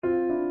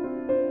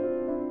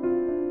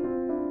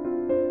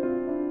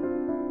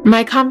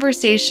My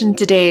conversation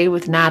today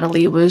with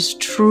Natalie was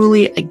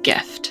truly a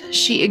gift.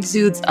 She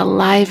exudes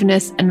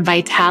aliveness and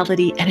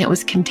vitality, and it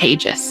was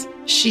contagious.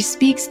 She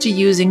speaks to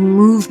using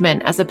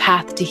movement as a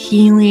path to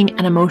healing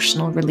and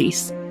emotional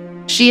release.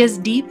 She has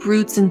deep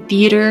roots in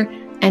theater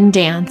and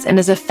dance and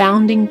is a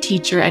founding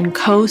teacher and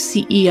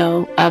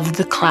co-CEO of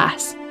The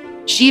Class.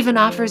 She even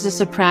offers a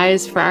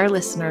surprise for our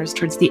listeners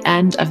towards the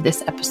end of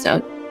this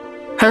episode.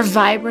 Her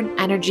vibrant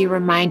energy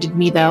reminded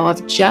me, though,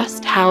 of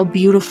just how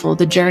beautiful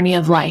the journey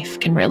of life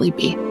can really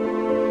be.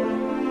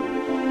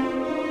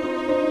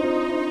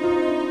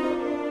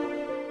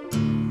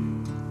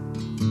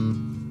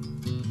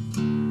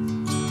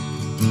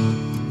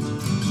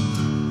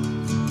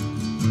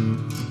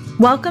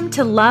 Welcome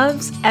to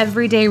Love's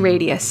Everyday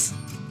Radius,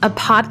 a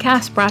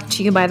podcast brought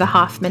to you by the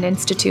Hoffman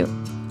Institute.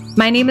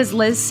 My name is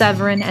Liz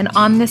Severin, and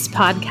on this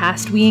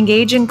podcast, we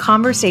engage in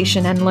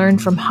conversation and learn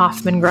from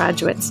Hoffman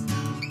graduates.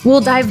 We'll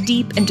dive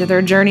deep into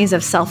their journeys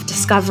of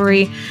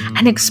self-discovery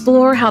and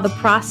explore how the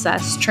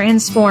process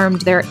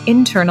transformed their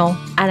internal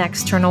and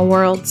external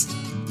worlds.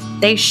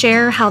 They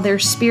share how their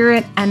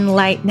spirit and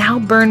light now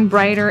burn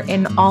brighter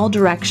in all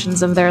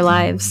directions of their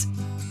lives.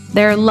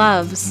 Their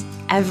Love's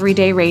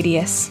Everyday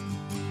Radius.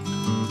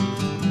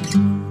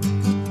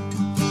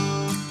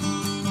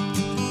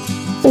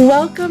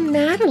 Welcome,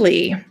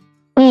 Natalie.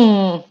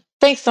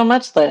 Thanks so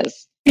much,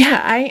 Liz.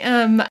 Yeah, I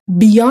am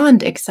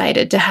beyond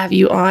excited to have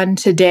you on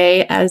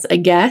today as a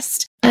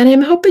guest. And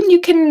I'm hoping you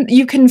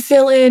can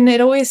fill in. It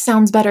always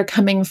sounds better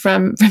coming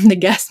from the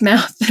guest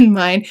mouth than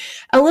mine.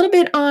 A little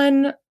bit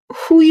on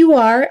who you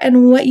are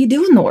and what you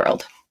do in the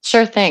world.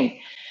 Sure thing.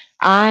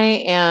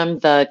 I am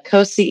the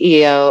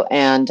co-CEO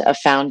and a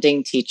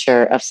founding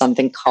teacher of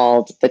something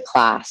called The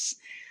Class.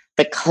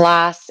 The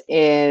Class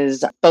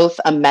is both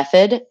a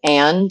method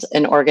and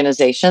an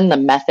organization. The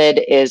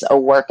method is a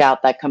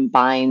workout that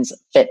combines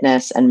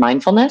fitness and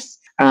mindfulness.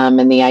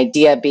 And the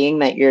idea being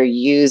that you're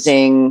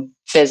using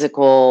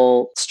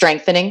physical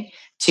strengthening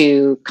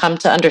to come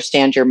to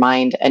understand your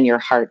mind and your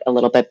heart a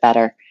little bit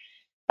better.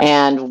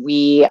 And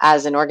we,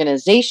 as an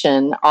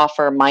organization,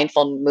 offer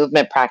mindful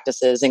movement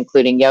practices,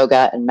 including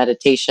yoga and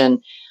meditation,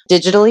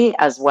 digitally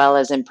as well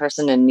as in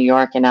person in New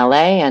York and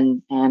LA.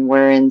 And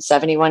we're in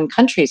 71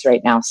 countries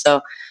right now.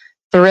 So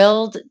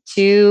thrilled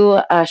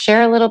to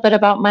share a little bit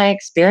about my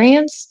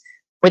experience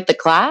with The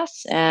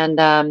Class and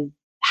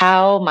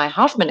how my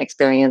Hoffman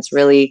experience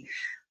really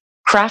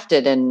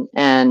crafted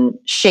and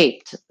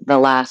shaped the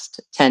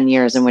last 10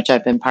 years in which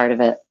I've been part of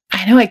it.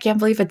 I know, I can't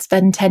believe it's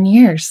been 10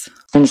 years.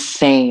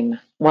 Insane.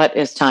 What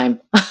is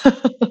time?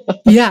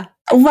 Yeah.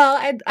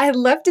 Well, I'd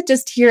love to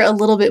just hear a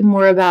little bit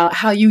more about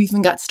how you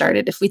even got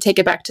started. If we take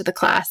it back to The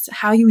Class,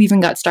 how you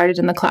even got started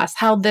in The Class,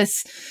 how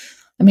this,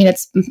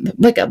 it's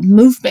like a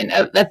movement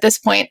at this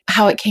point,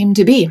 how it came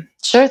to be.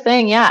 Sure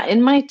thing. Yeah.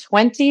 In my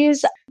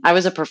 20s, I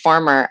was a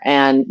performer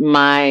and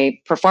my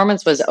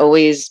performance was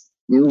always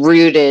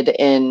rooted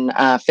in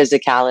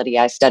physicality.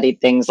 I studied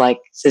things like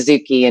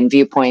Suzuki and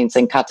viewpoints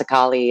and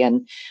Katakali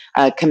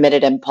and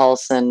committed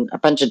impulse and a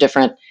bunch of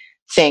different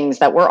things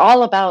that were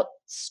all about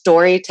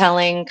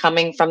storytelling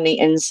coming from the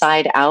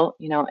inside out,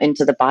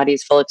 into the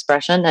body's full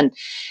expression. And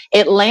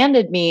it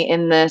landed me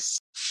in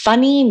this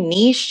funny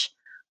niche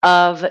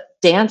of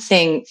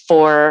dancing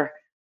for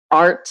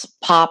art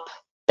pop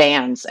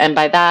bands. And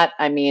by that,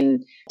 I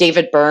mean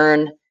David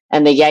Byrne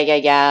and the Yeah Yeah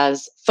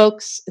Yeahs,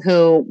 folks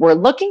who were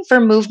looking for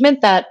movement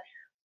that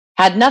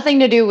had nothing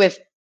to do with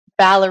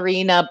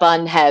ballerina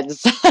bun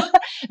heads.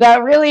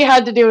 That really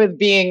had to do with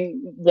being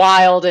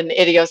wild and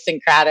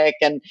idiosyncratic.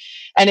 And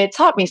it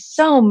taught me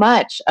so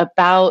much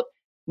about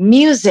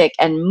music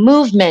and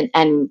movement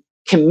and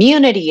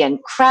community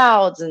and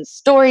crowds and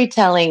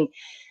storytelling.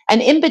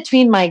 And in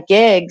between my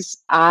gigs,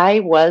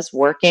 I was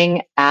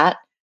working at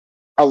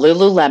a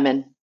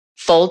Lululemon,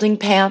 folding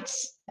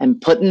pants and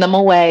putting them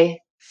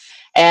away.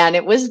 And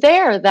it was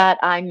there that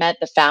I met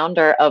the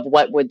founder of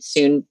what would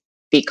soon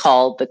be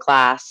called The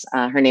Class.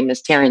 Her name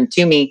is Taryn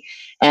Toomey,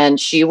 and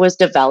she was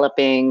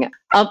developing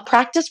a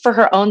practice for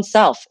her own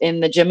self in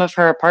the gym of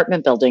her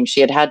apartment building.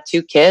 She had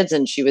 2 kids,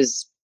 and she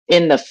was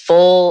in the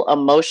full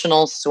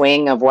emotional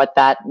swing of what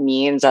that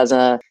means as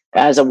a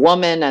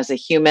woman, as a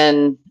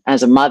human,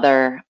 as a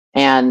mother,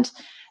 and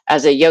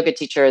as a yoga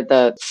teacher.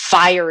 The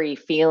fiery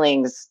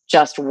feelings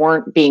just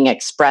weren't being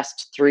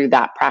expressed through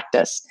that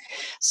practice.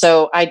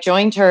 So I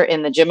joined her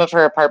in the gym of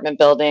her apartment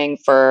building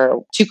for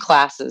 2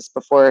 classes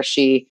before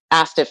she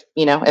asked if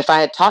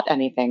I had taught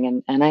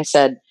anything. And I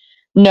said,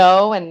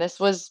 no. And this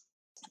was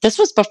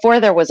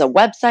before there was a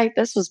website.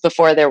 This was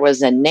before there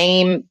was a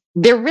name.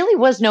 There really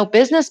was no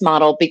business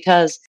model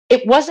because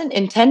it wasn't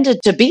intended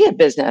to be a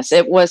business.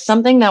 It was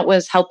something that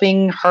was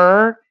helping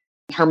her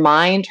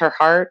mind, her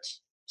heart,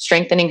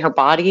 strengthening her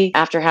body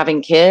after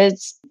having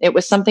kids. It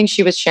was something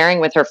she was sharing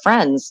with her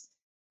friends.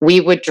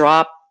 We would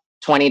drop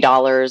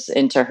 $20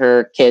 into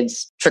her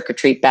kids'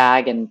 trick-or-treat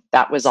bag, and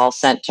that was all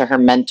sent to her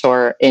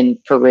mentor in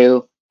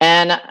Peru.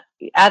 And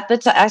at the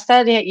time, I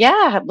said,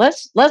 yeah,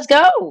 let's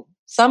go.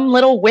 Some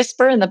little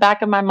whisper in the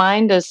back of my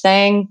mind is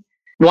saying,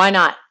 why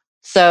not?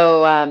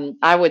 So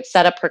I would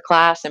set up her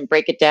class and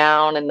break it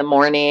down in the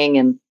morning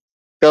and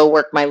go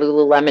work my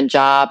Lululemon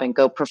job and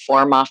go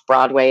perform off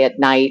Broadway at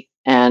night.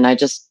 And I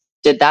just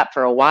did that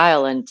for a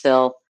while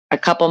until a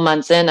couple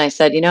months in, I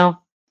said,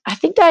 I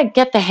think I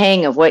get the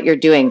hang of what you're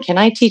doing. Can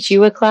I teach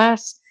you a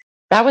class?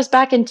 That was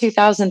back in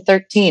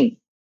 2013.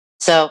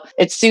 So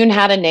it soon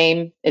had a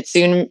name. It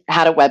soon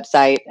had a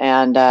website.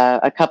 And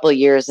a couple of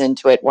years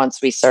into it,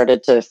 once we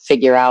started to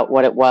figure out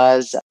what it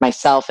was,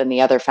 myself and the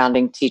other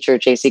founding teacher,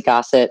 JC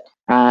Gossett,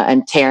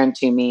 and Taryn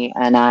Toomey,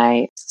 and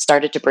I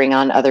started to bring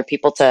on other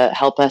people to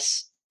help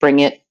us bring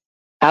it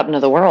out into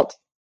the world.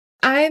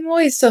 I'm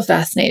always so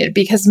fascinated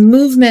because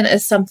movement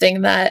is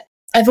something that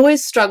I've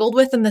always struggled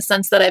with, in the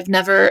sense that I've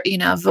never,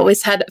 I've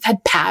always had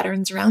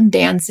patterns around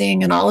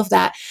dancing and all of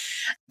that.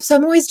 So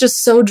I'm always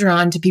just so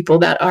drawn to people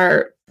that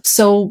are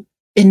so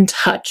in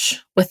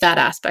touch with that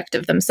aspect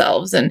of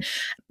themselves. And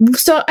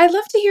so I'd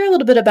love to hear a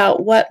little bit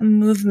about what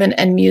movement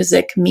and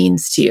music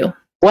means to you.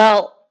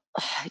 Well,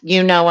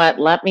 you know what?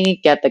 Let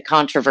me get the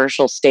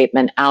controversial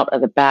statement out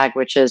of the bag,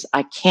 which is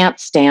I can't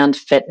stand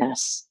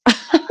fitness.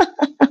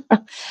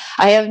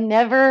 I have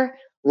never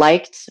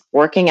liked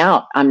working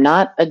out. I'm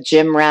not a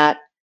gym rat.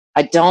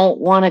 I don't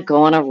want to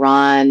go on a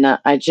run.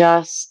 I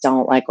just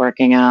don't like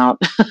working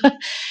out.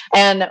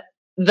 And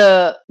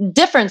the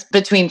difference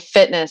between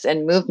fitness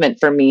and movement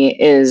for me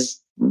is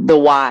the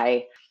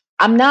why.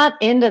 I'm not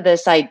into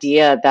this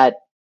idea that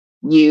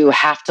you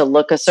have to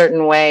look a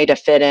certain way to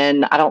fit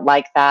in. I don't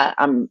like that.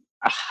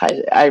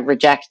 I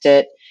reject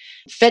it.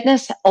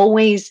 Fitness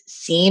always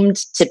seemed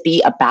to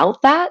be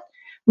about that.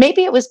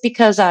 Maybe it was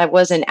because I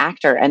was an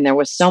actor and there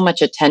was so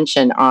much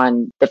attention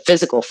on the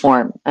physical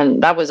form.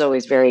 And that was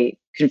always very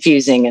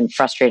confusing and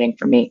frustrating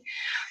for me.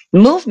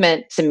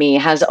 Movement to me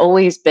has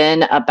always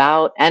been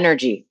about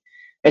energy.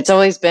 It's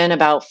always been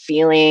about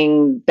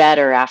feeling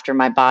better after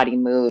my body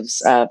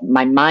moves.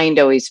 My mind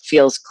always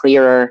feels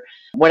clearer.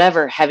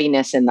 Whatever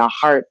heaviness in the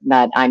heart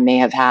that I may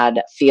have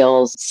had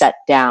feels set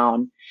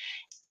down.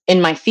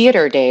 In my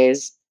theater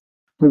days,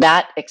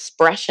 that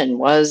expression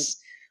was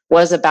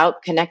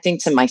about connecting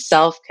to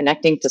myself,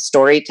 connecting to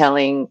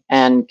storytelling,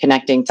 and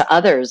connecting to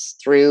others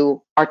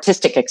through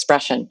artistic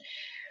expression.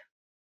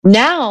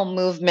 Now,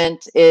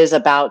 movement is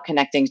about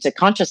connecting to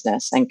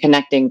consciousness and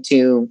connecting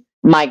to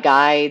my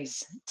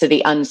guides, to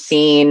the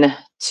unseen,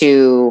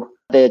 to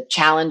the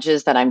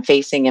challenges that I'm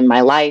facing in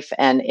my life.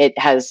 And it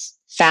has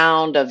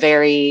found a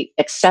very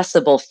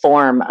accessible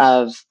form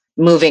of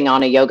moving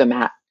on a yoga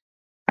mat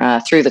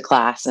through the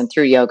class and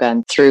through yoga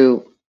and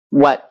through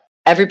what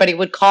everybody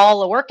would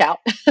call a workout.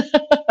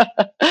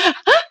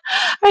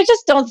 I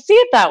just don't see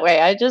it that way.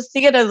 I just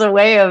see it as a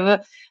way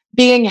of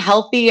being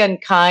healthy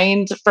and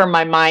kind for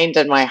my mind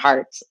and my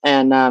heart.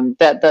 And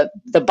that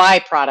the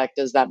byproduct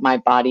is that my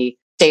body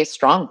stays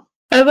strong.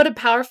 Oh, what a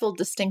powerful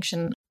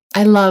distinction.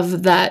 I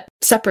love that,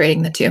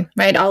 separating the two,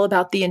 right? All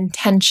about the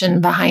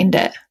intention behind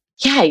it.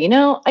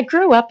 Yeah, I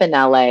grew up in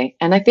LA,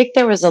 and I think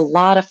there was a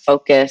lot of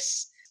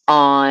focus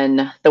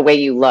on the way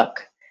you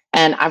look.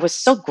 And I was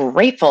so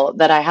grateful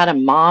that I had a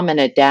mom and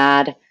a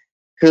dad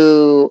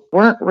who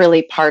weren't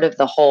really part of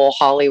the whole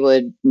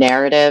Hollywood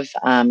narrative.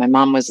 My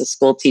mom was a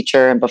school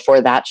teacher, and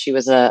before that, she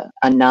was a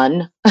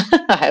nun.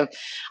 I have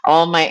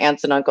all my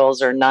aunts and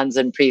uncles are nuns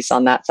and priests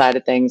on that side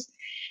of things.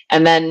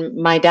 And then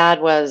my dad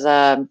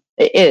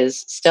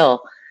is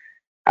still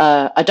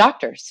a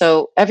doctor.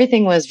 So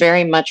everything was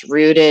very much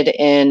rooted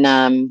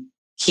in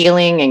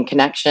healing and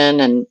connection,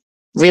 and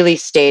really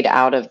stayed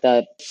out of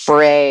the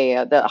fray,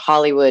 the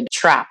Hollywood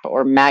trap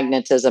or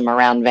magnetism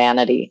around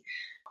vanity.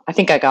 I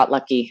think I got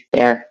lucky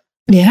there.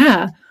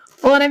 Yeah.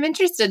 Well, and I'm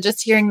interested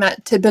just hearing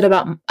that tidbit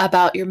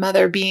about your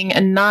mother being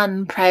a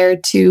nun prior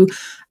to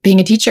being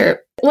a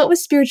teacher. What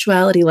was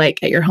spirituality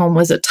like at your home?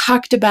 Was it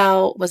talked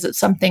about? Was it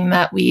something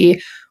that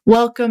we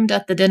welcomed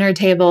at the dinner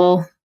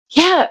table?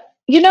 Yeah.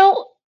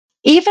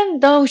 Even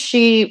though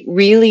she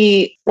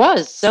really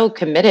was so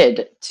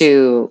committed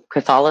to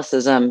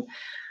Catholicism,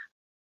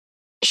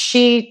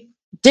 she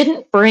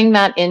didn't bring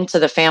that into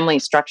the family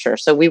structure.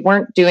 So we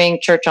weren't doing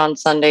church on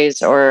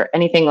Sundays or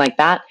anything like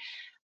that.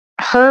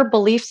 Her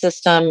belief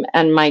system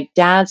and my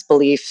dad's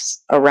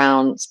beliefs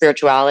around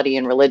spirituality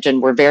and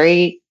religion were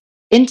very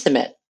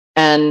intimate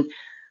and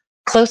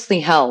closely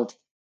held.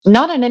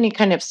 Not in any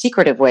kind of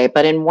secretive way,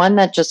 but in one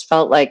that just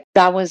felt like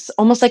that was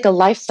almost like a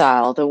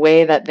lifestyle, the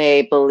way that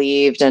they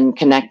believed and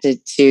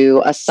connected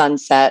to a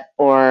sunset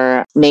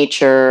or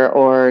nature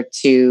or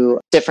to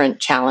different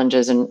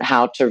challenges and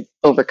how to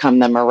overcome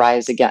them or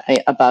rise again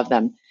above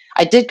them.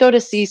 I did go to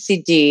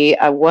CCD.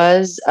 I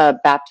was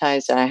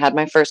baptized and I had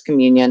my first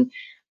communion,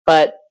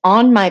 but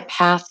on my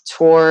path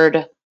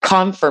toward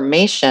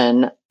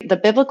confirmation, the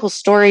biblical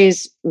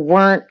stories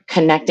weren't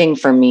connecting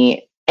for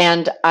me.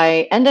 And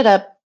I ended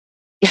up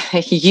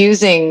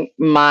using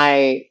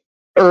my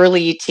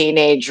early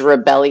teenage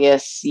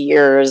rebellious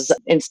years,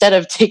 instead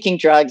of taking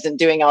drugs and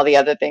doing all the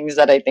other things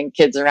that I think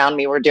kids around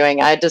me were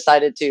doing, I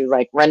decided to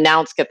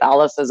renounce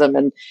Catholicism.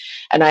 And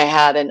I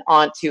had an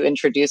aunt who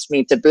introduced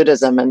me to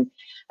Buddhism. And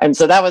And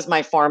so that was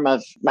my form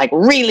of like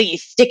really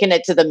sticking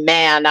it to the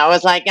man. I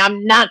was like,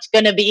 I'm not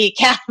going to be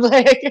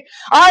Catholic.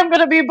 I'm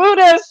going to be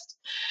Buddhist.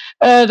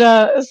 And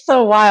it's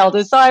so wild.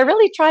 And so I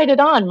really tried it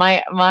on.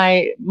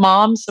 My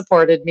mom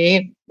supported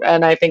me,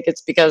 and I think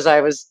it's because I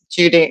was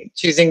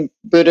choosing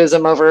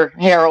Buddhism over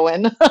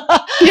heroin. Yeah,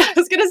 I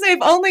was gonna say, if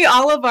only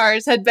all of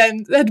ours had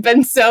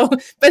been so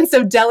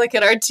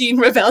delicate, our teen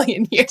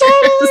rebellion years.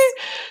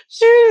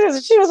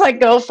 Totally. She was like,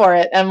 go for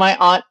it. And my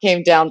aunt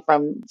came down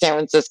from San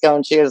Francisco,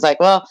 and she was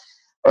like, well,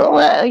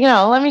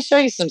 let me show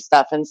you some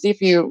stuff and see if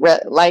you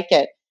like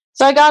it.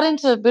 So I got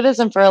into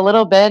Buddhism for a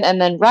little bit. And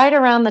then right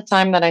around the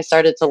time that I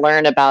started to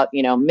learn about,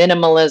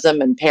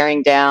 minimalism and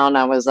paring down,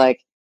 I was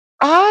like,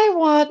 I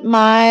want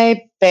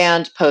my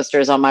band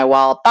posters on my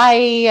wall.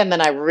 Bye. And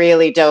then I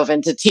really dove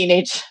into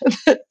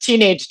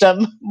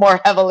teenagedom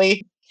more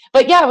heavily.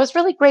 But yeah, I was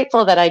really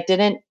grateful that I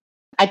didn't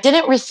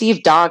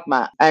receive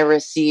dogma. I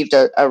received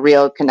a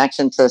real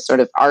connection to sort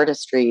of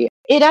artistry.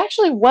 It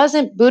actually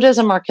wasn't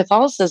Buddhism or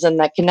Catholicism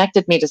that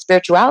connected me to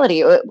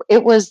spirituality.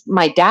 It was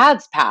my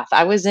dad's path.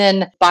 I was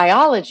in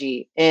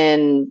biology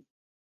in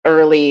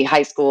early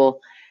high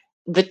school.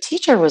 The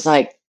teacher was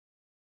like,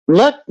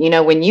 look,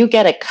 when you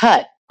get a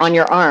cut on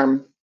your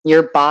arm,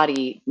 your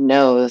body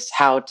knows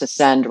how to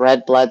send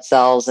red blood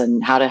cells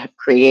and how to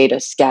create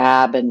a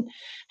scab and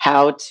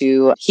how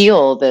to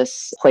heal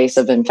this place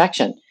of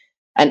infection.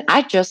 And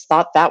I just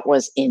thought that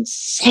was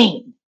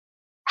insane.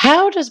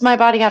 How does my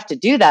body have to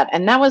do that?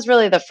 And that was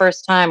really the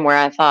first time where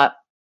I thought,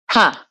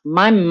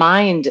 my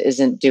mind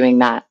isn't doing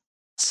that.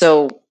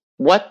 So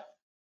what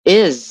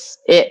is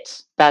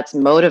it that's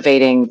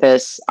motivating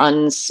this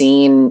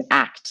unseen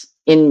act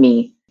in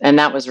me? And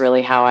that was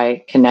really how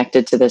I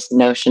connected to this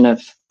notion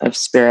of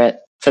spirit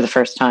for the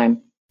first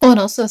time. Well, and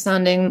also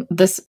sounding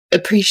this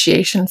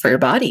appreciation for your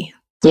body.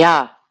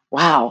 Yeah.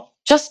 Wow.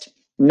 Just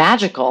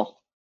magical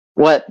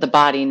what the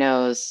body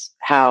knows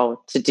how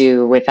to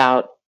do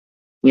without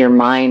your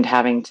mind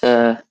having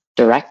to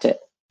direct it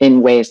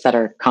in ways that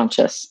are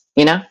conscious,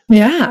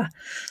 Yeah.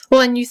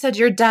 Well, and you said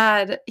your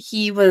dad,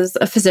 he was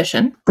a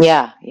physician.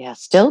 Yeah.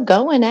 Still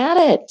going at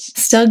it.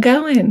 Still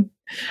going.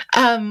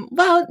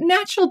 Well,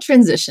 natural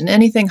transition,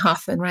 anything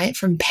Hoffman, right?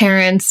 From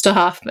parents to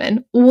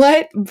Hoffman.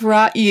 What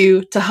brought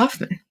you to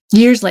Hoffman?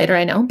 Years later,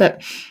 I know,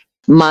 but...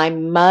 My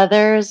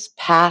mother's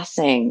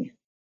passing.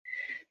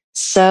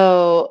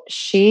 So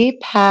she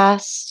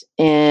passed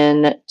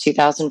in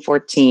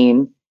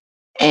 2014.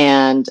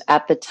 And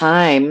at the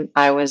time,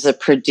 I was a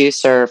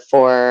producer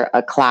for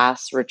a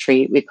class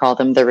retreat. We call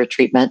them the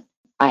retreatment.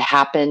 I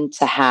happened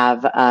to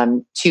have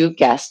two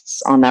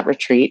guests on that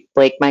retreat,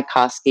 Blake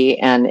Mykowski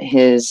and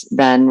his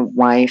then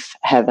wife,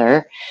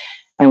 Heather.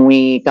 And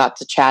we got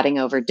to chatting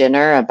over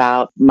dinner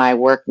about my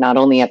work, not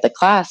only at the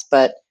class,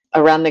 but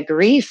around the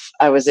grief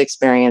I was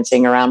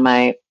experiencing around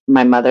my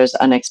mother's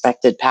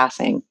unexpected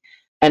passing.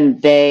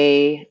 And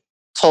they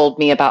told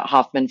me about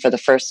Hoffman for the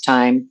first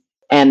time.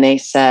 And they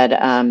said,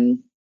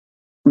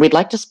 we'd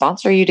like to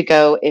sponsor you to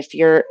go if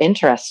you're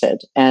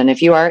interested. And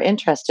if you are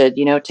interested,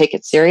 take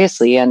it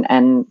seriously.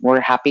 And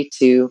we're happy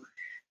to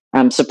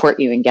support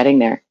you in getting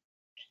there.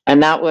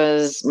 And that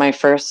was my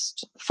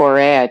first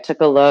foray. I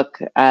took a look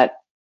at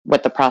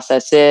what the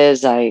process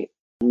is. I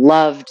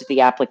loved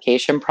the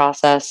application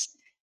process.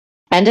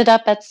 Ended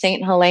up at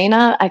St.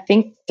 Helena, I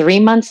think 3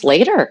 months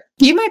later.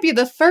 You might be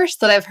the first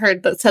that I've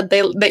heard that said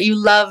that you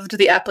loved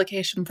the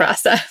application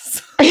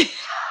process.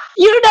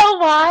 You know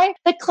why?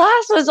 The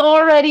class was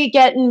already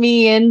getting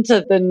me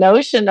into the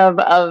notion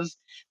of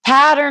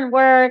pattern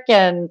work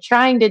and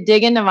trying to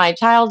dig into my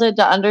childhood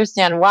to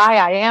understand why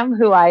I am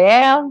who I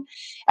am.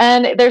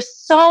 And there's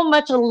so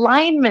much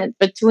alignment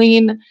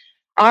between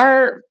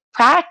our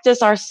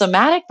practice, our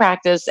somatic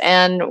practice,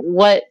 and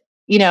what,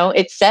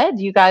 it said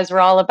you guys were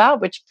all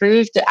about, which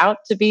proved out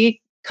to be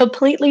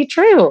completely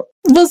true.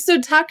 Well, so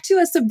talk to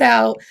us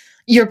about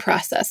your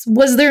process.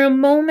 Was there a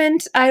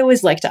moment, I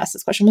always like to ask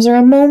this question, was there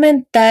a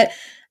moment that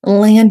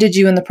landed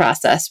you in the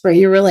process where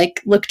you were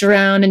like, looked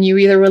around and you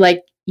either were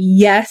like,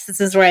 yes,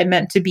 this is where I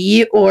meant to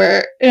be,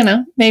 or,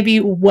 maybe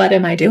what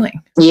am I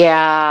doing?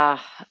 Yeah,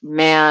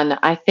 man,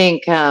 I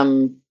think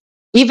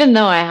even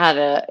though I had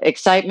a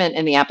excitement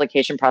in the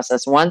application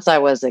process, once I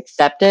was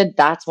accepted,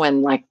 that's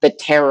when like the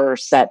terror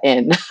set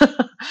in.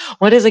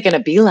 What is it going to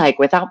be like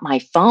without my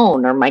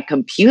phone or my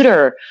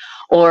computer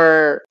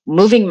or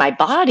moving my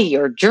body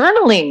or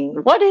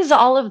journaling? What is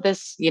all of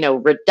this,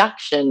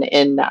 reduction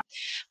in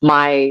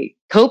my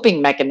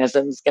coping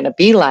mechanisms going to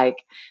be like?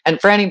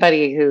 And for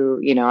anybody who,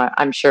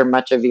 I'm sure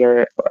much of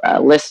your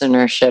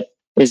listenership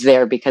is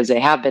there because they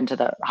have been to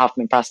the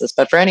Hoffman process.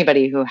 But for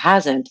anybody who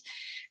hasn't,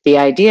 the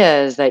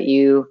idea is that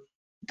you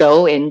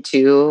go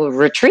into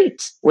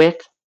retreat with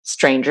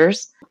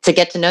strangers to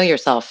get to know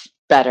yourself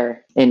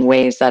better in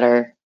ways that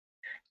are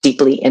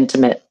deeply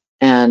intimate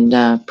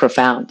and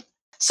profound.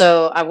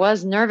 So I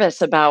was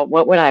nervous about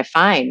what would I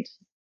find?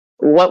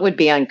 What would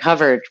be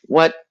uncovered?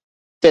 What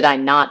did I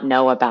not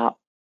know about?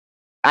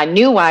 I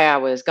knew why I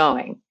was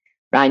going.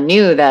 I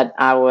knew that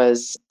I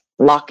was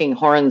locking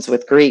horns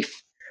with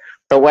grief.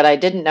 But what I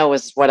didn't know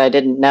was what I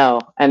didn't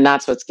know. And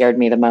that's what scared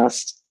me the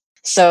most.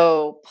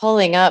 So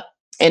pulling up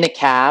in a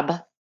cab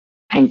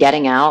and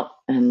getting out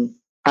and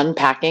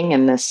unpacking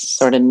in this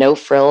sort of no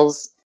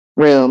frills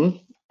room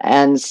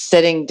and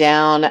sitting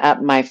down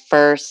at my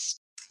first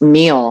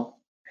meal,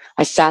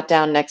 I sat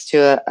down next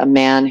to a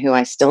man who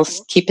I still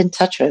keep in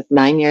touch with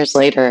 9 years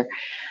later,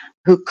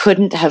 who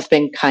couldn't have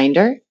been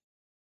kinder.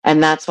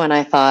 And that's when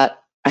I thought,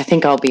 I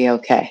think I'll be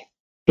okay.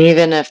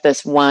 Even if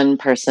this one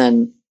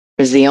person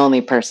is the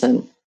only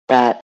person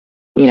that,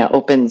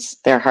 opens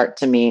their heart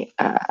to me,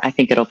 I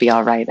think it'll be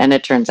all right. And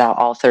it turns out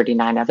all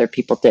 39 other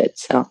people did.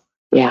 So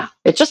yeah,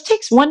 it just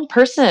takes one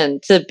person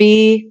to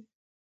be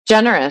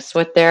generous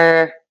with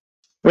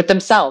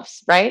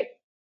themselves, right?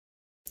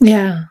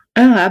 Yeah.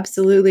 Oh,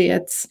 absolutely.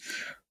 That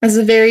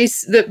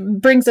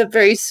brings up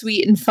very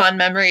sweet and fond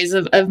memories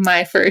of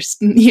my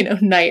first,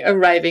 night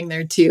arriving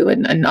there too,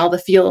 and all the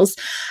feels.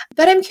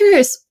 But I'm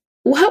curious,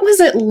 what was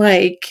it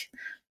like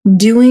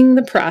doing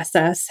the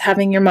process,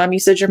 having you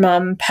said your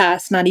mom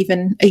passed not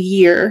even a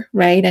year,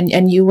 right?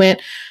 And you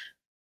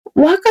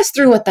walk us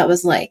through what that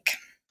was like.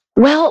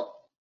 Well,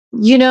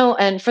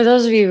 and for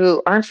those of you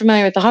who aren't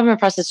familiar with the Hoffman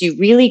process, you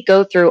really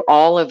go through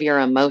all of your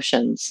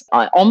emotions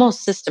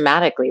almost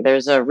systematically.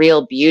 There's a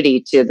real beauty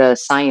to the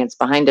science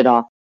behind it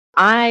all.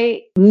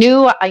 I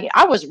knew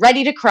I was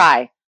ready to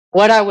cry.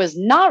 What I was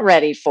not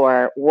ready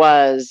for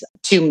was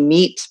to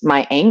meet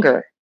my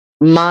anger.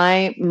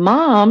 My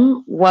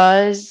mom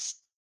was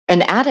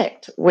an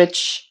addict,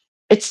 which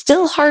it's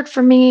still hard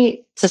for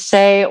me to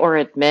say or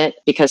admit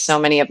because so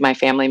many of my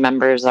family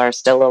members are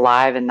still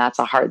alive, and that's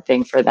a hard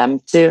thing for them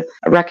to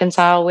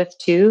reconcile with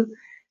too.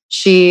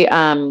 She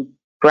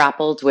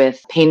grappled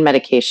with pain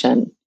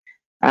medication,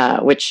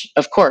 which,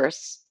 of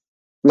course,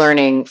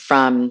 learning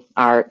from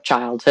our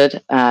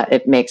childhood,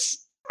 it makes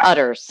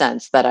utter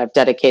sense that I've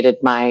dedicated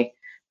my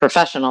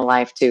professional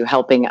life to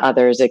helping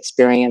others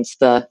experience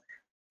the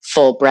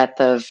full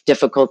breadth of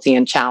difficulty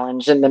and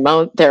challenge in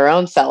their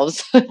own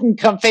selves,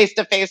 come face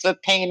to face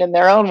with pain in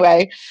their own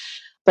way.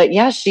 But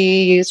yeah,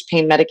 she used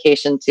pain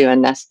medication to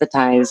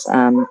anesthetize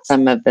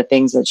some of the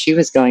things that she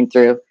was going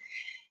through.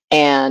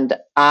 And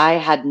I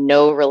had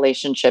no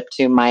relationship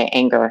to my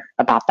anger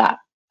about that.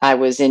 I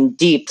was in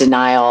deep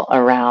denial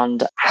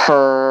around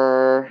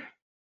her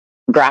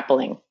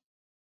grappling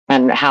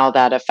and how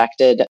that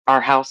affected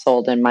our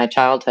household and my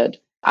childhood.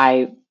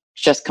 I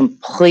just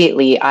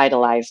completely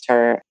idolized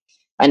her.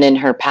 And in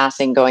her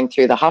passing, going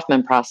through the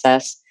Hoffman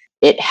process,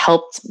 it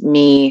helped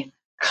me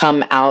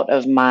come out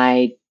of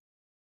my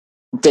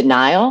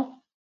denial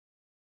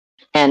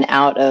and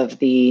out of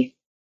the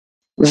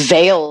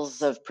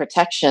veils of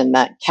protection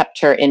that kept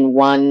her in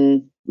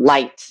one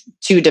light,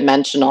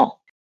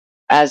 two-dimensional.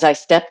 As I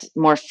stepped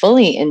more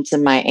fully into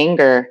my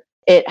anger,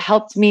 it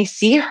helped me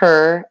see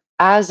her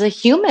as a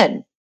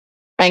human.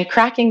 And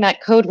cracking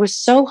that code was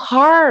so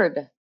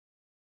hard,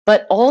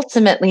 but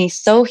ultimately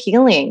so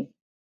healing,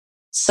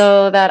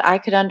 so that I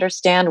could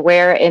understand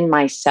where in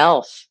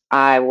myself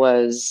I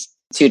was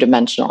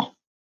two-dimensional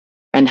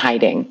and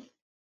hiding.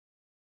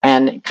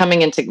 And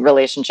coming into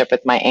relationship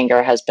with my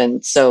anger has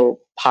been so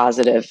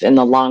positive in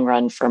the long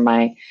run for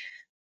my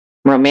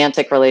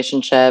romantic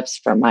relationships,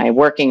 for my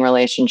working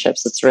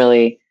relationships.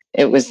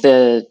 It was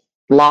the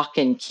lock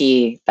and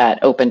key that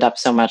opened up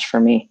so much for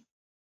me.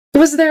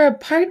 Was there a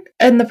part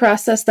in the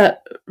process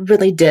that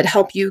really did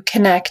help you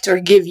connect or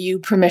give you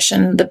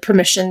the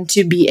permission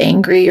to be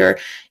angry, or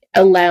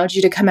allowed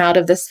you to come out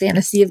of this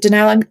fantasy of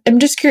denial? I'm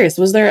just curious,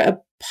 was there a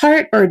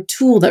part or a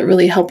tool that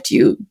really helped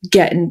you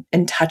get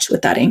in touch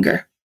with that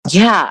anger?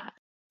 Yeah.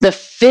 The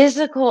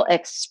physical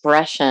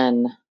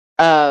expression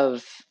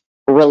of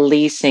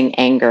releasing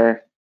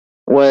anger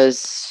was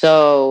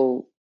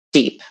so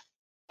deep.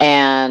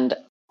 And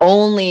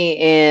only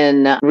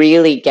in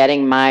really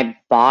getting my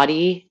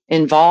body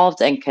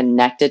involved and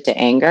connected to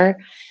anger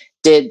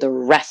did the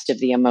rest of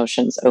the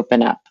emotions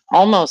open up.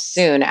 Almost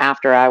soon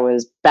after I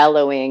was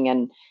bellowing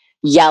and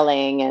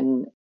yelling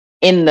and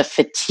in the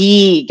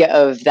fatigue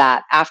of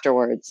that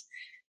afterwards,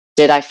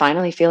 did I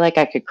finally feel like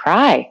I could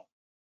cry.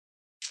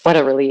 What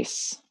a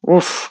release.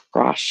 Oof,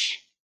 gosh.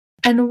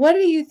 And what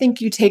do you think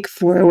you take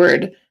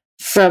forward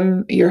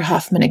from your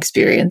Hoffman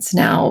experience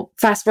now?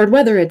 Fast forward,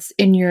 whether it's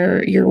in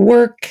your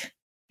work,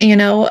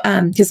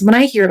 because when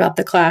I hear about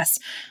the class,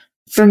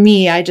 for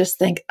me, I just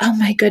think, oh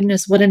my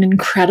goodness, what an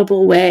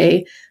incredible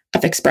way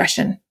of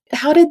expression.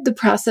 How did the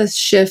process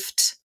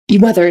shift,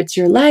 whether it's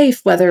your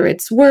life, whether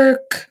it's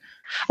work?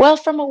 Well,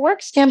 from a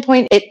work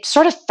standpoint, it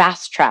sort of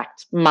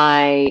fast-tracked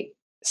my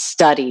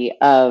study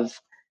of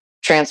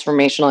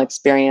transformational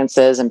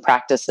experiences and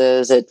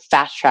practices. It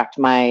fast-tracked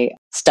my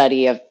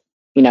study of,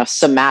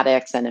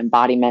 somatics and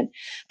embodiment.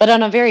 But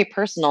on a very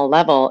personal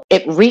level,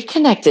 it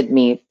reconnected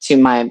me to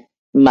my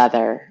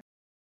mother.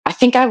 I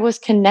think I was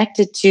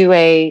connected to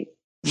a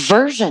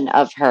version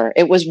of her.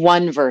 It was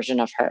one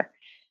version of her.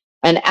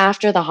 And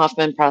after the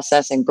Hoffman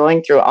process and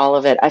going through all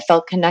of it, I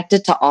felt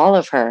connected to all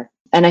of her.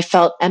 And I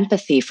felt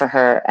empathy for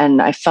her. And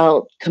I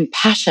felt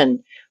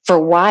compassion for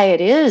why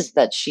it is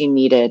that she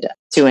needed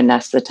to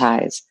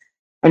anesthetize.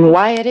 and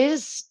why it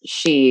is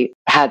she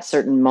had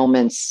certain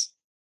moments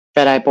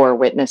that I bore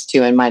witness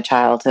to in my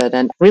childhood,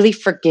 and really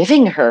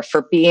forgiving her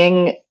for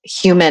being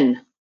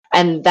human.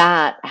 And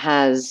that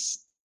has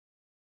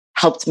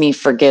helped me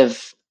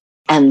forgive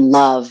and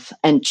love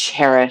and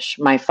cherish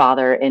my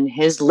father in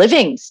his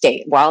living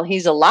state while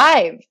he's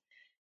alive.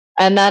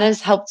 And that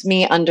has helped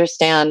me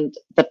understand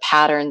the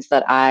patterns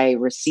that I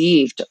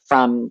received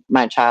from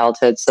my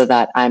childhood so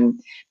that I'm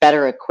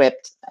better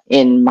equipped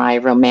in my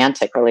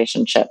romantic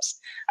relationships.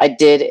 I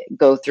did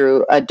go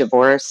through a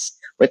divorce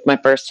with my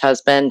first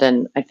husband,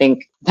 and I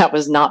think that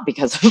was not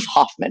because of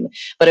Hoffman,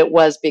 but it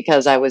was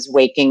because I was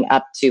waking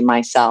up to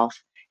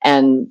myself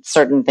and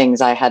certain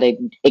things I had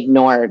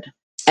ignored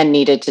and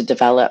needed to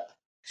develop.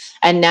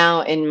 And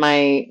now in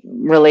my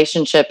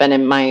relationship and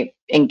in my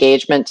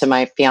engagement to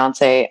my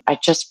fiance, I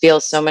just feel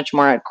so much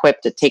more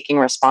equipped at taking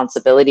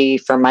responsibility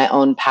for my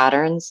own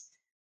patterns,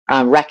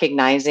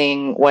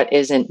 recognizing what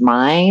isn't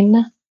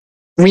mine,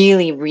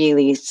 really,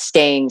 really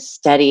staying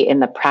steady in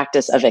the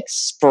practice of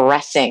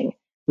expressing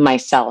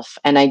myself.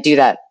 And I do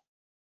that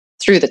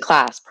through the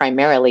class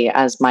primarily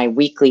as my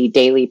weekly,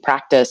 daily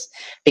practice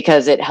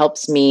because it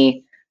helps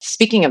me.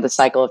 Speaking of the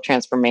cycle of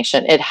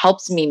transformation, it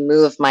helps me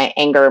move my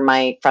anger,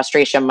 my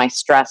frustration, my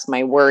stress,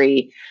 my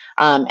worry,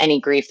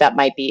 any grief that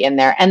might be in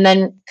there, and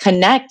then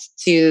connect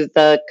to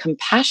the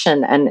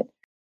compassion and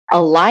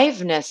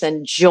aliveness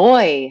and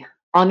joy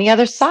on the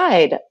other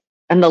side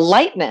and the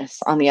lightness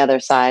on the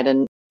other side.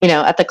 And,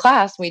 at the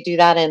class, we do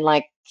that in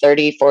like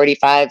 30,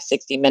 45,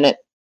 60-minute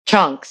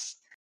chunks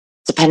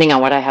depending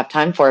on what I have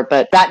time for.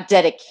 But that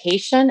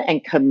dedication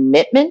and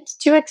commitment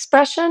to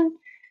expression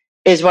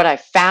is what I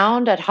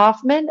found at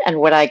Hoffman and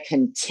what I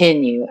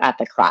continue at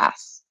the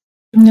class.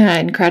 Yeah,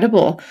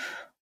 incredible.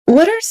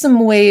 What are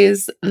some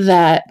ways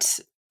that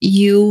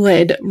you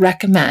would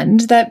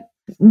recommend that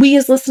we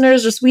as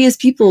listeners, just we as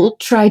people,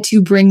 try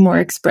to bring more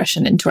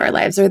expression into our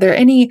lives? Are there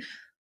any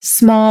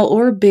small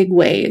or big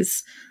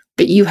ways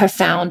that you have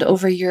found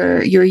over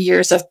your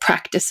years of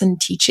practice and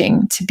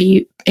teaching to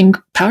be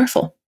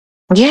powerful?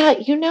 Yeah,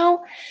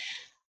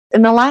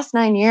 in the last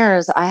 9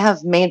 years, I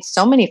have made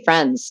so many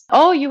friends.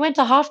 Oh, you went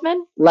to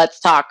Hoffman? Let's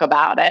talk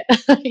about it.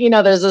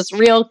 There's this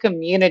real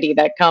community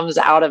that comes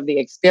out of the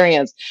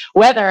experience,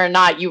 whether or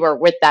not you were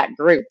with that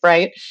group,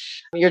 right?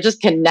 You're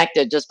just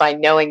connected just by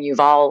knowing you've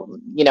all,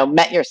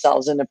 met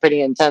yourselves in a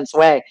pretty intense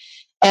way.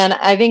 And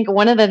I think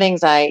one of the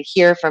things I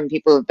hear from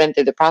people who've been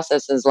through the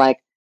process is like,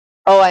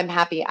 oh, I'm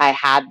happy I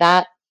had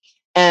that.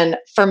 And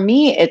for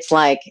me, it's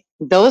like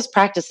those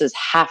practices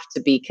have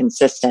to be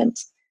consistent.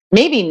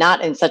 Maybe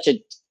not in such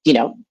a,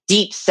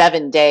 deep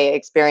 7-day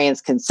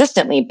experience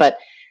consistently, but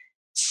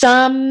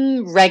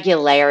some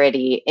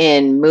regularity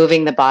in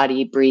moving the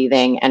body,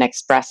 breathing, and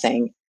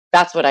expressing.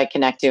 That's what I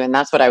connect to. And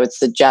that's what I would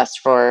suggest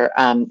for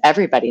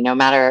everybody, no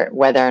matter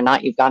whether or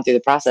not you've gone through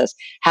the process.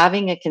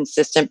 Having a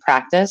consistent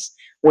practice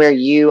where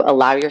you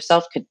allow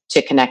yourself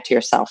to connect to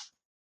yourself,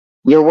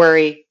 your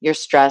worry, your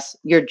stress,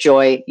 your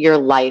joy, your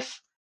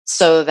life,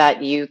 so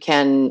that you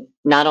can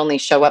not only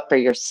show up for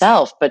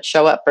yourself, but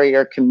show up for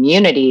your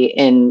community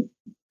in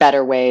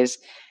better ways.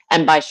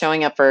 And by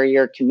showing up for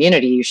your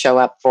community, you show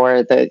up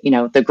for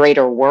the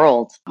greater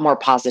world more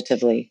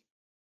positively.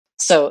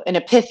 So in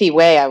a pithy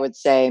way, I would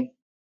say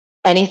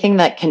anything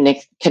that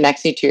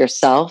connects you to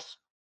yourself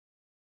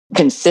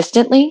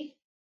consistently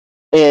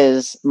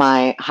is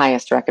my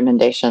highest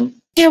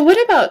recommendation. Yeah.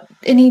 What about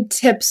any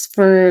tips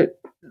for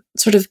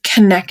sort of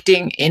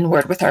connecting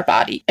inward with our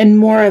body in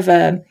more of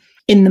a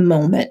in the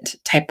moment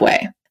type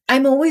way?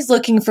 I'm always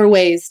looking for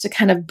ways to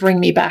kind of bring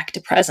me back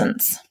to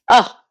presence.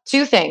 Oh,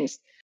 2 things.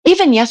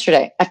 Even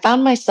yesterday, I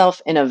found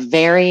myself in a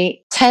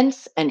very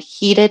tense and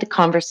heated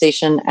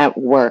conversation at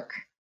work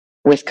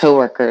with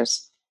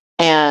coworkers.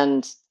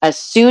 And as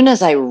soon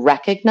as I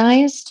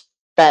recognized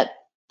that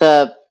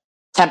the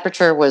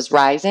temperature was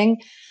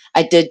rising,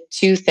 I did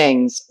 2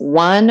 things.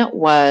 One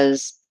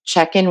was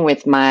check in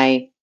with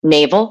my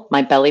navel,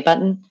 my belly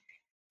button.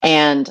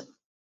 And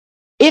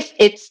if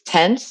it's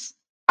tense,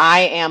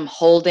 I am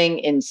holding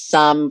in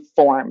some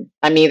form.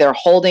 I'm either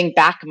holding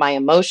back my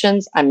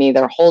emotions, I'm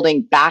either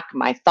holding back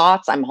my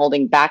thoughts, I'm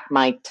holding back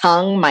my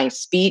tongue, my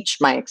speech,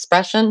 my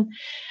expression.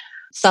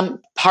 Some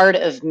part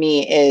of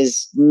me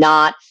is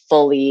not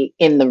fully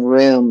in the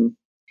room.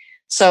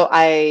 So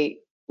I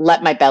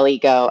let my belly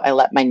go, I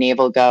let my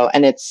navel go,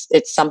 and it's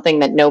something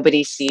that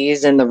nobody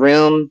sees in the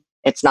room.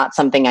 It's not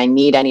something I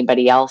need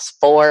anybody else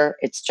for.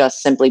 It's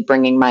just simply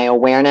bringing my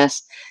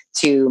awareness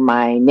to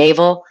my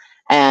navel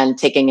and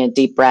taking a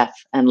deep breath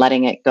and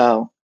letting it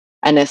go.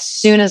 And as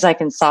soon as I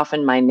can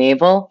soften my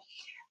navel,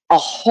 a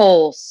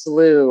whole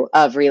slew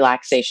of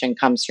relaxation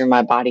comes through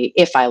my body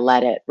if I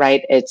let it,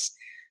 right? It's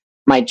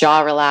my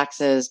jaw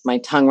relaxes, my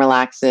tongue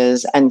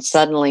relaxes, and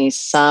suddenly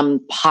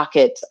some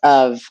pocket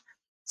of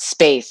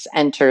space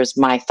enters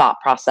my thought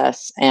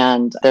process.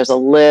 And there's a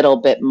little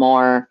bit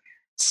more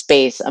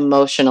space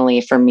emotionally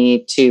for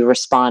me to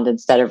respond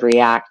instead of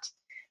react.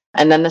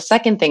 And then the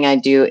second thing I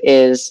do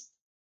is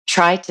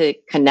try to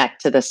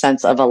connect to the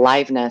sense of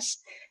aliveness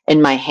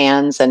in my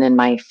hands and in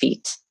my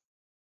feet.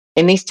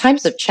 in these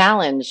times of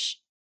challenge,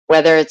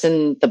 whether it's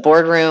in the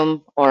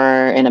boardroom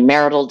or in a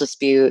marital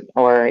dispute,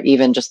 or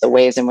even just the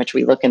ways in which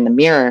we look in the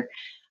mirror,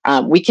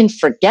 we can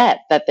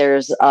forget that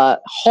there's a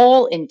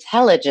whole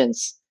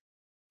intelligence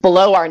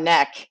below our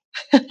neck.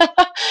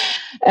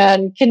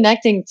 And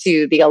connecting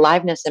to the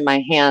aliveness in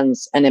my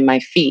hands and in my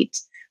feet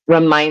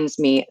reminds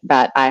me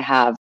that I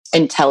have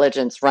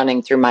intelligence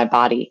running through my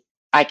body.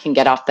 I can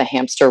get off the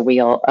hamster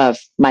wheel of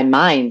my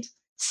mind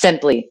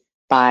simply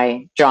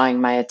by drawing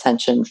my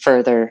attention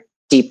further,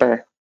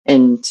 deeper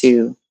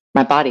into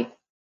my body.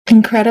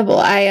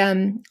 Incredible.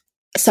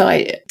 So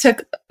I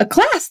took a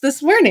class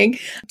this morning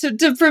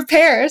to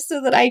prepare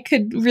so that I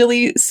could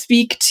really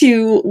speak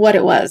to what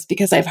it was,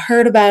 because I've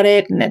heard about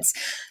it and it's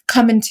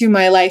come into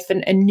my life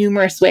in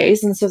numerous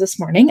ways. And so this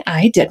morning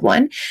I did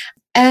one.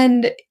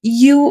 And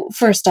you,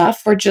 first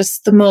off, were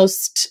just the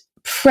most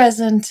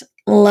present,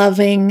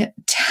 loving,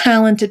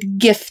 talented,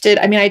 gifted.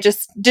 I mean, I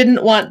just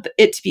didn't want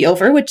it to be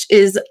over, which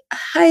is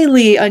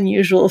highly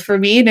unusual for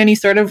me in any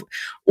sort of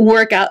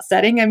workout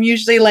setting. I'm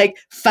usually like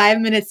 5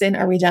 minutes in,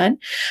 are we done?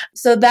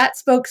 So that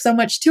spoke so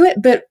much to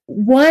it. But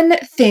one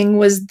thing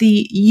was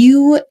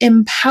you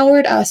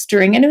empowered us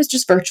during, and it was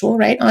just virtual,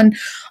 right?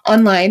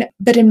 Online,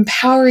 but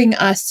empowering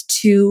us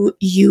to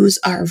use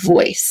our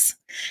voice.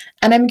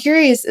 And I'm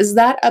curious, is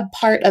that a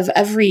part of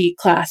every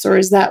class, or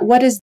is that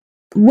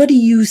what do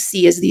you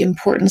see as the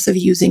importance of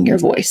using your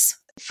voice?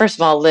 First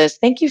of all, Liz,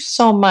 thank you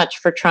so much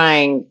for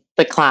trying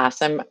the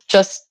class. I'm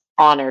just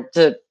honored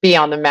to be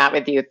on the mat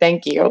with you.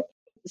 Thank you.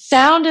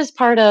 Sound is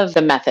part of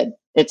the method.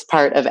 It's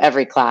part of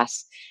every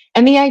class.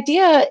 And the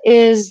idea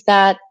is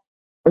that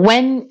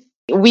when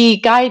we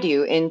guide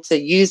you into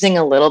using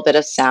a little bit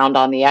of sound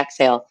on the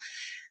exhale,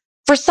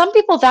 for some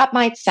people that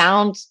might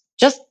sound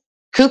just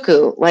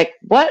cuckoo, like,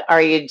 what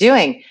are you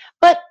doing?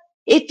 But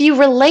if you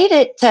relate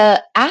it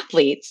to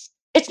athletes,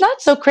 it's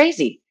not so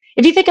crazy.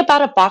 If you think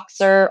about a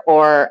boxer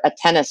or a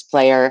tennis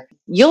player,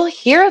 you'll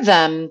hear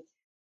them,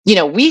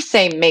 we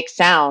say make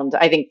sound.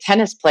 I think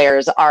tennis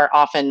players are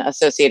often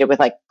associated with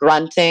like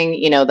grunting,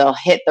 they'll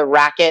hit the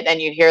racket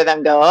and you hear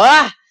them go,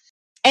 ah.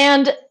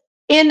 And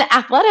in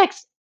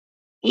athletics,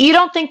 you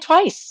don't think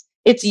twice.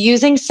 It's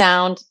using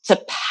sound to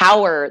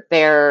power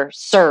their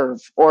serve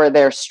or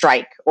their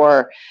strike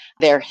or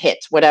their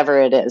hit, whatever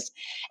it is.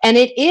 And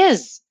it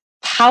is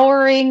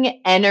powering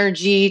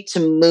energy to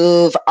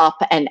move up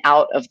and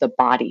out of the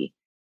body.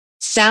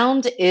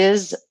 Sound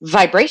is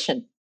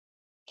vibration,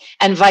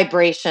 and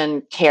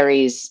vibration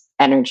carries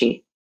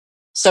energy.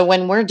 So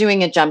when we're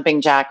doing a jumping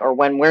jack or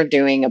when we're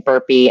doing a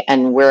burpee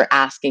and we're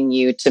asking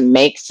you to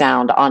make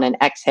sound on an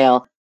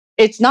exhale,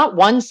 it's not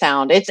one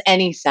sound, it's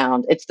any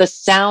sound. It's the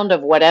sound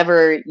of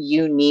whatever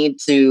you need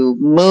to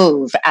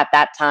move at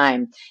that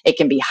time. It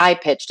can be high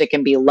pitched, it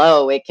can be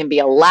low, it can be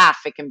a laugh,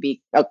 it can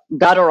be a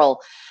guttural.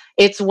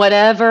 It's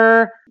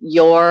whatever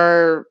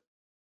your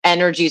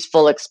energy's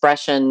full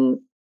expression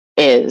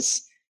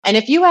is. And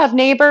if you have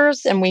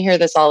neighbors, and we hear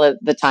this all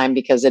the time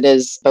because it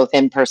is both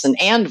in person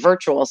and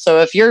virtual. So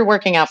if you're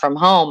working out from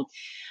home,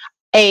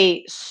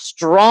 a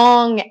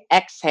strong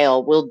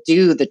exhale will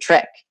do the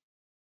trick.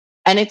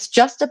 And it's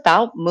just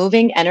about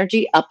moving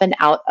energy up and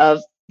out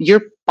of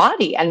your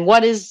body. And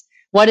what is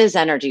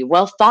energy?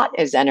 Well, thought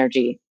is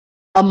energy.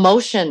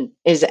 Emotion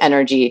is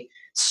energy.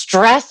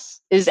 Stress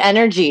is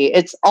energy.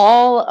 It's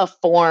all a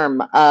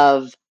form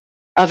of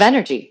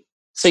energy.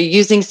 So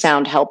using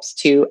sound helps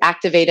to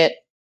activate it,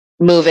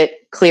 move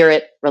it, clear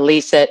it,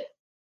 release it,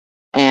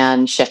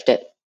 and shift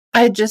it.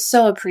 I just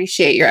so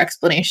appreciate your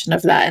explanation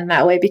of that in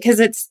that way, because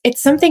it's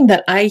something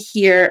that I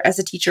hear as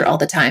a teacher all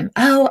the time.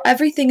 Oh,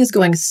 everything is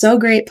going so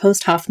great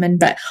post Hoffman,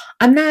 but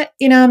I'm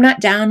not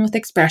down with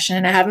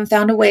expression. I haven't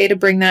found a way to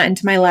bring that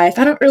into my life.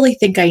 I don't really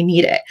think I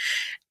need it.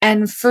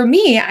 And for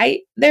me,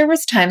 there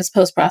was times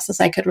post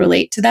process I could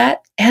relate to that.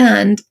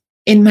 And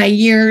in my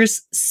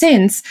years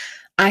since,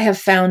 I have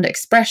found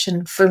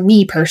expression for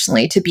me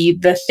personally to be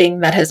the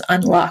thing that has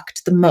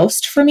unlocked the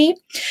most for me.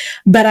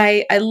 But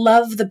I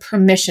love the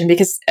permission,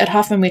 because at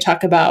Hoffman, we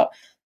talk about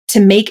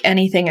to make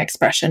anything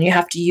expression, you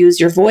have to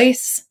use your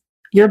voice,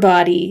 your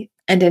body,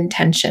 and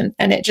intention.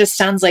 And it just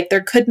sounds like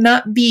there could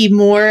not be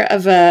more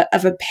of a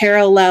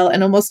parallel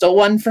and almost a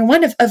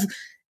 1-for-1 of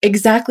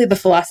exactly the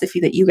philosophy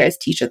that you guys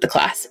teach at the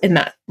class in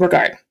that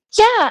regard.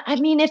 Yeah. I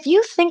mean, if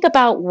you think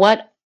about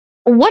what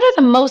are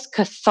the most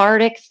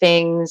cathartic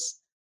things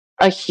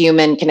a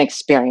human can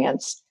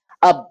experience: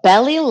 a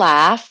belly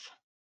laugh,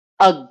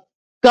 a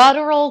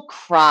guttural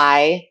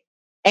cry,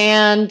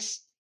 and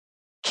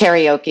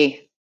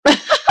karaoke.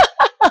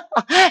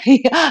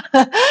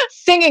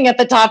 Singing at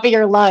the top of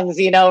your lungs,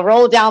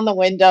 roll down the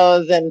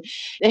windows and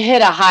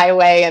hit a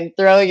highway and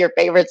throw your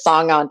favorite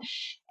song on.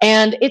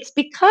 And it's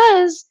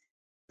because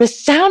the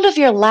sound of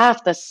your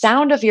laugh, the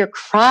sound of your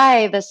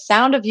cry, the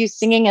sound of you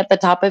singing at the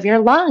top of your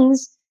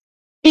lungs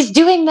is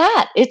doing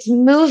that. It's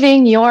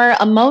moving your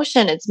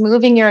emotion. It's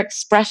moving your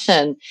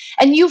expression.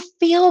 And you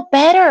feel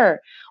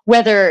better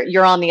whether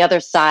you're on the other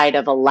side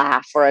of a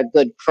laugh or a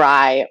good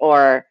cry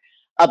or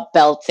a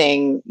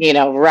belting,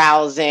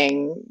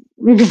 rousing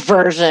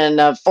version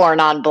of Four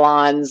Non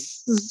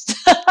Blondes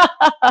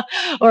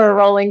or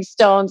Rolling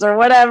Stones or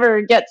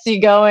whatever gets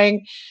you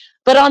going.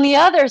 But on the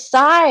other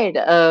side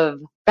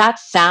of that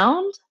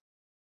sound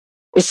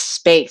is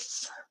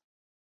space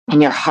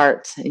in your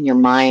heart, in your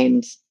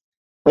mind.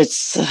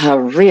 It's a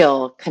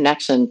real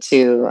connection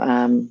to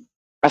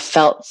a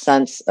felt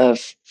sense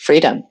of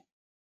freedom.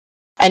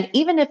 And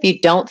even if you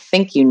don't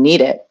think you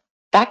need it,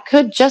 that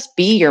could just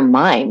be your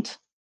mind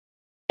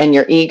and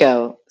your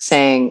ego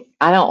saying,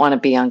 I don't want to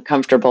be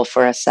uncomfortable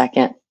for a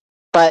second.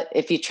 But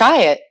if you try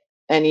it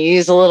and you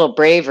use a little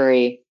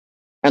bravery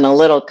and a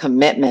little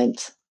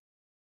commitment,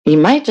 you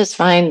might just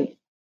find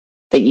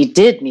that you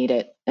did need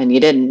it and you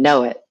didn't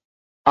know it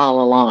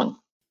all along.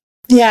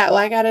 Yeah, well,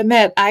 I gotta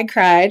admit, I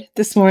cried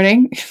this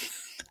morning.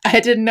 I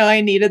didn't know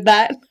I needed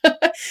that.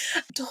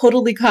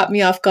 Totally caught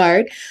me off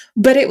guard.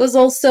 But it was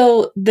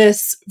also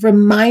this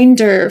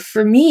reminder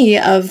for me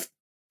of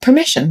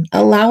permission,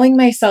 allowing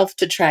myself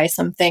to try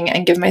something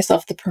and give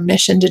myself the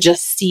permission to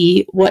just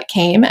see what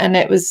came. And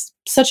it was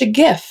such a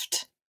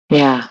gift.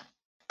 Yeah.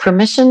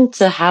 Permission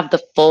to have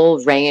the full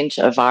range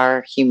of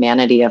our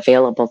humanity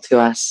available to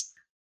us.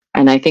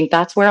 And I think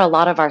that's where a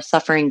lot of our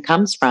suffering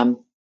comes from.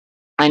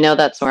 I know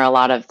that's where a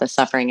lot of the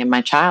suffering in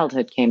my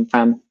childhood came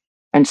from,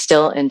 and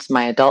still into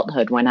my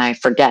adulthood when I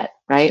forget,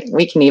 right?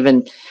 We can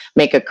even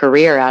make a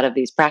career out of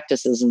these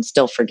practices and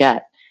still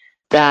forget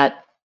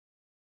that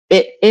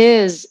it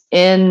is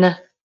in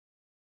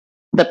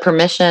the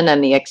permission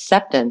and the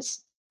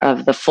acceptance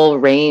of the full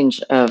range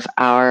of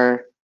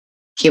our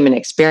human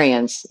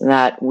experience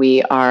that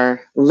we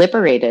are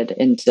liberated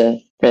into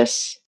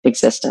this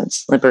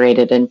existence,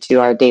 liberated into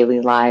our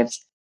daily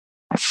lives,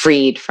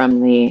 freed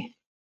from the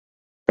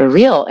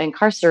real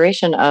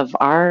incarceration of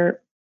our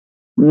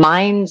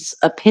mind's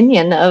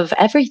opinion of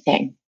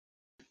everything.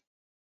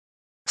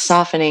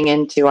 Softening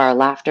into our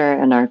laughter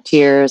and our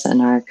tears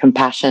and our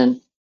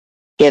compassion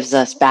gives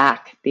us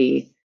back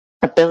the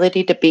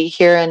ability to be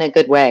here in a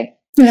good way.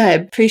 Yeah, I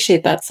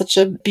appreciate that. Such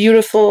a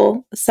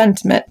beautiful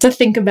sentiment to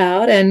think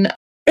about. And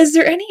is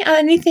there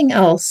anything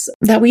else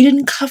that we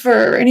didn't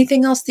cover, or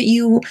anything else that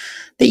you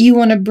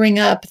want to bring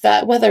up,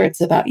 that whether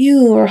it's about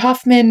you or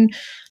Hoffman?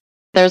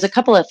 There's a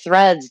couple of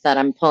threads that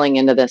I'm pulling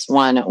into this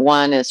one.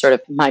 One is sort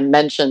of my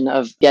mention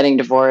of getting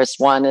divorced.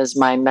 One is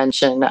my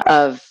mention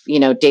of,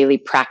 daily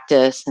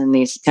practice and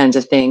these kinds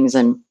of things.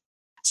 And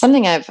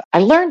something I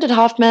learned at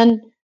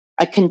Hoffman,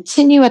 I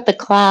continue at the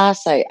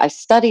class, I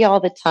study all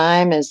the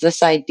time, is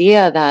this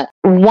idea that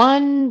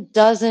one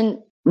doesn't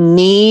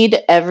need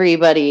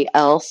everybody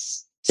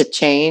else to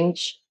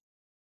change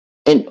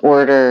in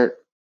order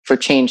for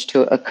change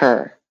to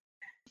occur.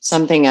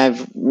 Something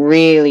I've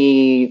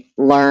really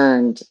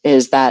learned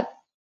is that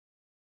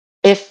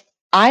if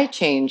I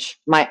change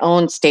my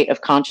own state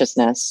of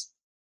consciousness,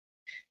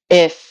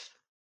 if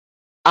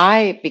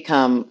I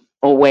become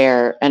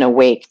aware and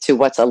awake to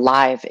what's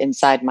alive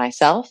inside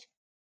myself,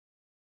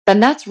 then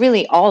that's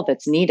really all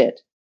that's needed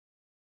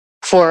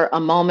for a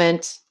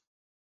moment,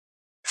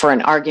 for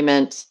an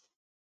argument,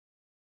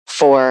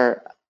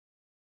 for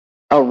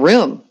a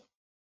room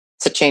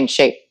to change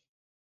shape.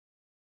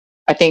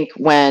 I think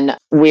when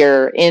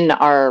we're in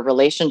our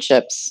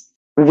relationships,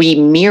 we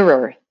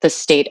mirror the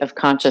state of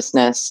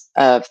consciousness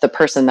of the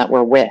person that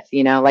we're with.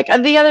 Like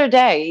the other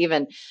day,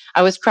 even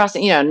I was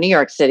crossing, New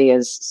York City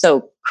is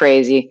so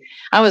crazy.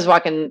 I was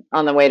walking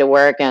on the way to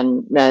work,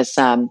 and this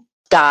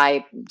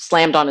guy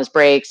slammed on his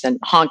brakes and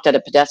honked at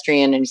a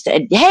pedestrian, and he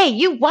said, "Hey,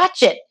 you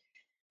watch it."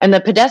 And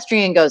the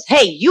pedestrian goes,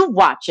 "Hey, you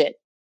watch it."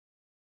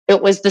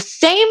 It was the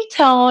same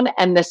tone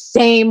and the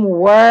same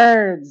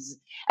words.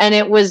 And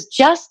it was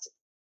just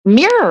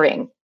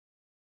mirroring.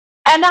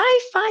 And I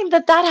find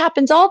that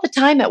happens all the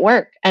time at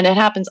work, and it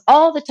happens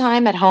all the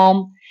time at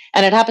home,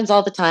 and it happens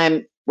all the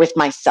time with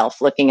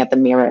myself looking at the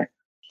mirror.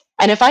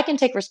 And if I can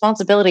take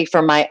responsibility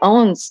for my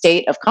own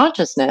state of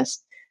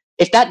consciousness,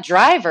 if that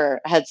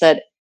driver had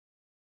said,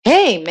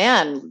 "Hey,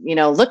 man,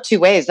 look two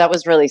ways, that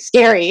was really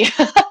scary,"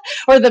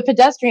 or the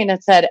pedestrian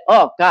had said,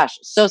 "Oh, gosh,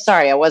 so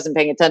sorry, I wasn't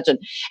paying attention,"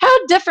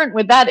 how different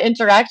would that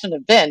interaction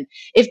have been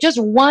if just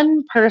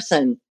one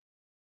person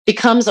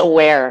becomes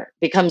aware,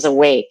 becomes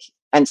awake,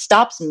 and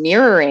stops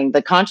mirroring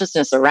the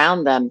consciousness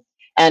around them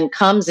and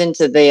comes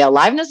into the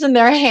aliveness in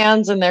their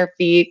hands and their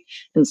feet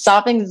and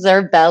softens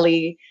their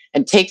belly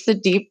and takes a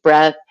deep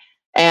breath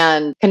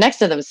and connects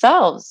to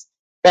themselves,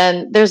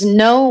 then there's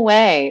no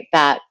way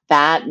that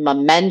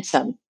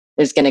momentum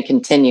is going to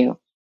continue,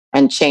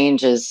 and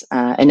change is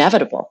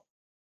inevitable.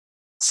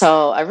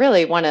 So I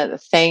really want to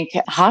thank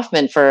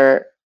Hoffman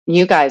for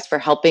you guys for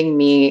helping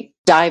me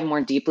dive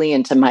more deeply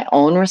into my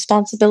own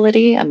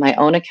responsibility and my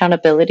own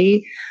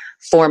accountability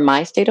for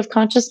my state of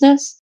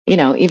consciousness.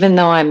 Even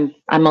though I'm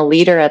a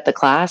leader at the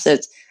class, I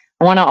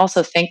want to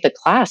also thank the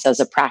class as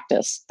a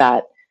practice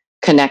that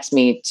connects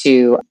me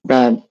to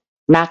the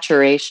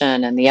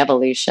maturation and the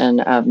evolution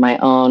of my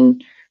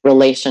own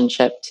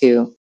relationship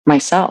to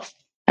myself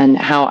and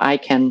how I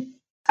can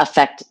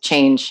affect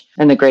change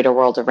in the greater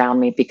world around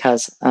me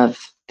because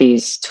of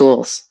these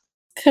tools.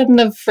 couldn't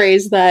have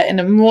phrased that in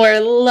a more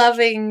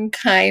loving,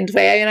 kind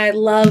way. And I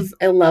love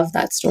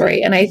that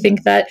story. And I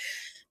think that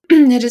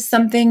it is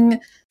something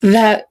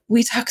that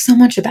we talk so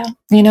much about.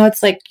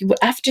 It's like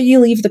after you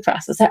leave the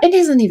process, it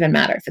doesn't even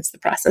matter if it's the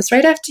process,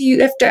 right?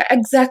 After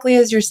exactly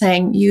as you're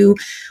saying, you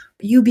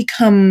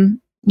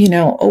become,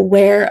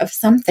 aware of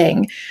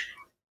something.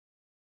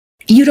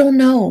 You don't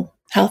know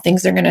how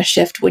things are going to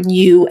shift when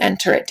you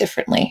enter it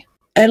differently.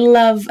 I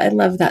love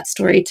that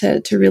story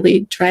to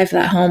really drive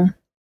that home.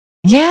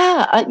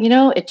 Yeah.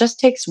 It just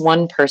takes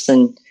one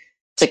person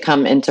to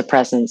come into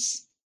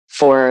presence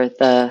for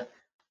the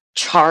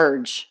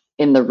charge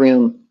in the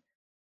room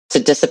to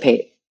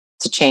dissipate,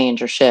 to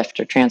change or shift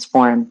or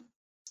transform.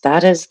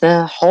 That is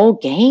the whole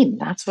game.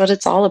 That's what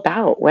it's all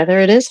about, whether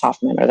it is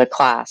Hoffman or the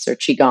class or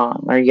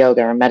Qigong or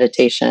yoga or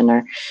meditation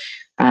or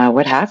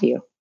what have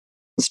you.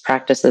 These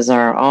practices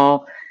are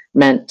all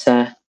meant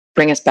to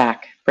bring us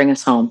back, bring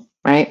us home,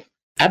 right?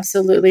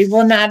 Absolutely.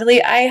 Well,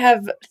 Natalie, I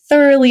have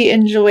thoroughly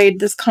enjoyed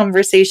this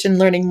conversation,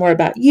 learning more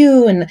about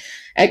you and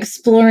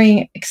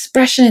exploring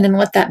expression and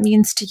what that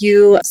means to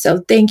you.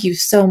 So thank you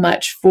so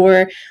much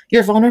for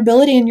your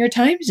vulnerability and your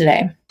time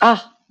today.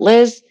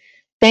 Liz,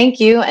 thank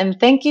you. And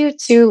thank you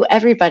to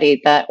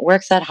everybody that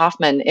works at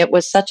Hoffman. It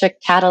was such a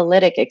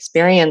catalytic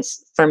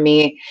experience for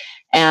me.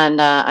 And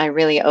I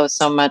really owe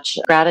so much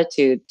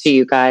gratitude to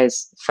you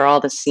guys for all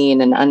the seen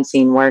and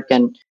unseen work.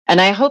 And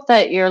I hope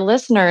that your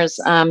listeners,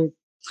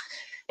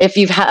 if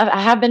you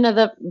have been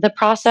to the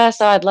process,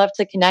 I'd love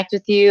to connect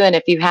with you. And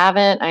if you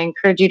haven't, I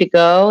encourage you to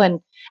go. And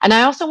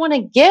I also want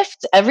to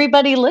gift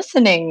everybody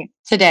listening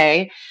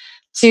today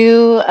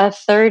to a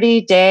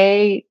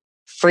 30-day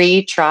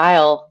free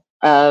trial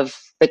of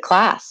the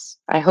class.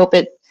 I hope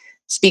it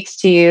speaks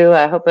to you.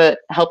 I hope it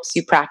helps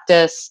you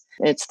practice.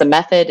 It's the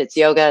method, it's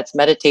yoga, it's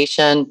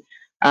meditation.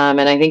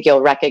 And I think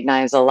you'll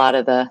recognize a lot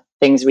of the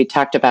things we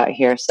talked about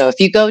here. So if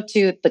you go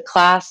to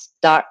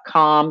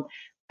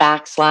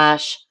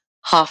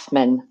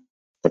theclass.com/Hoffman,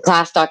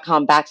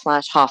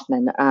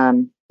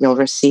 theclass.com/Hoffman, you'll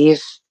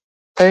receive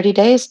 30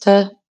 days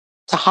to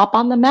hop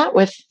on the mat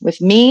with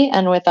me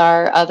and with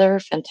our other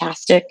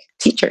fantastic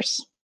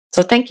teachers.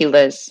 So thank you,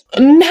 Liz.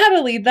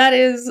 Natalie, that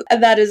is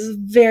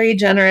very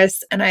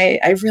generous. And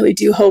I really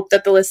do hope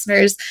that the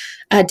listeners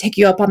take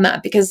you up on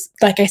that, because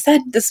like I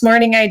said, this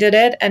morning I did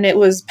it and it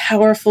was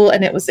powerful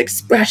and it was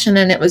expression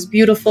and it was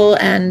beautiful.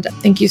 And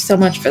thank you so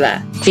much for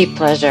that. Deep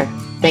pleasure.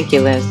 Thank you,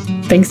 Liz.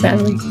 Thanks,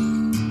 Natalie.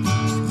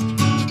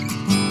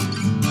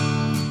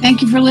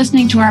 Thank you for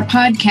listening to our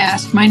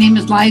podcast. My name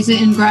is Liza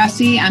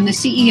Ingrassi. I'm the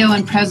CEO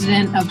and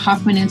president of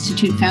Hoffman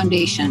Institute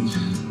Foundation.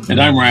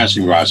 And I'm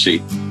Rassi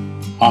Ingrassi,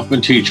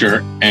 Hoffman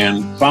teacher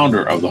and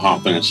founder of the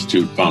Hoffman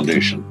Institute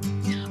Foundation.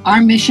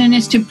 Our mission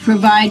is to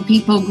provide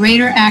people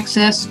greater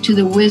access to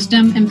the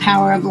wisdom and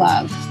power of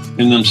love.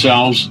 In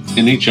themselves,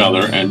 in each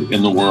other, and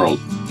in the world.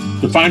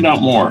 To find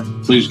out more,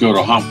 please go to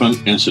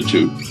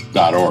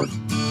hoffmaninstitute.org.